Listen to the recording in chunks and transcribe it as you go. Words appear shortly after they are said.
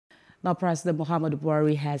Now, President Muhammadu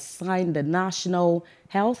Buhari has signed the National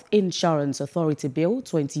Health Insurance Authority Bill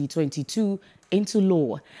 2022 into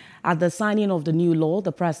law. At the signing of the new law,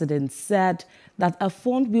 the president said that a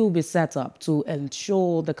fund will be set up to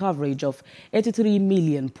ensure the coverage of 83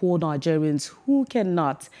 million poor Nigerians who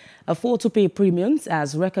cannot afford to pay premiums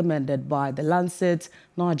as recommended by the Lancet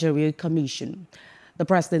Nigeria Commission. The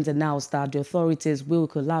president announced that the authorities will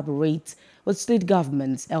collaborate with state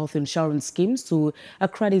governments' health insurance schemes to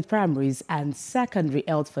accredit primaries and secondary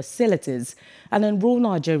health facilities and enroll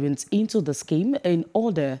Nigerians into the scheme in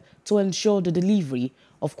order to ensure the delivery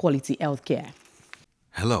of quality health care.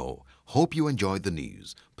 Hello, hope you enjoyed the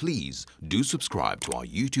news. Please do subscribe to our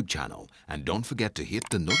YouTube channel and don't forget to hit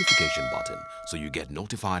the notification button so you get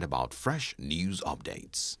notified about fresh news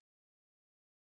updates.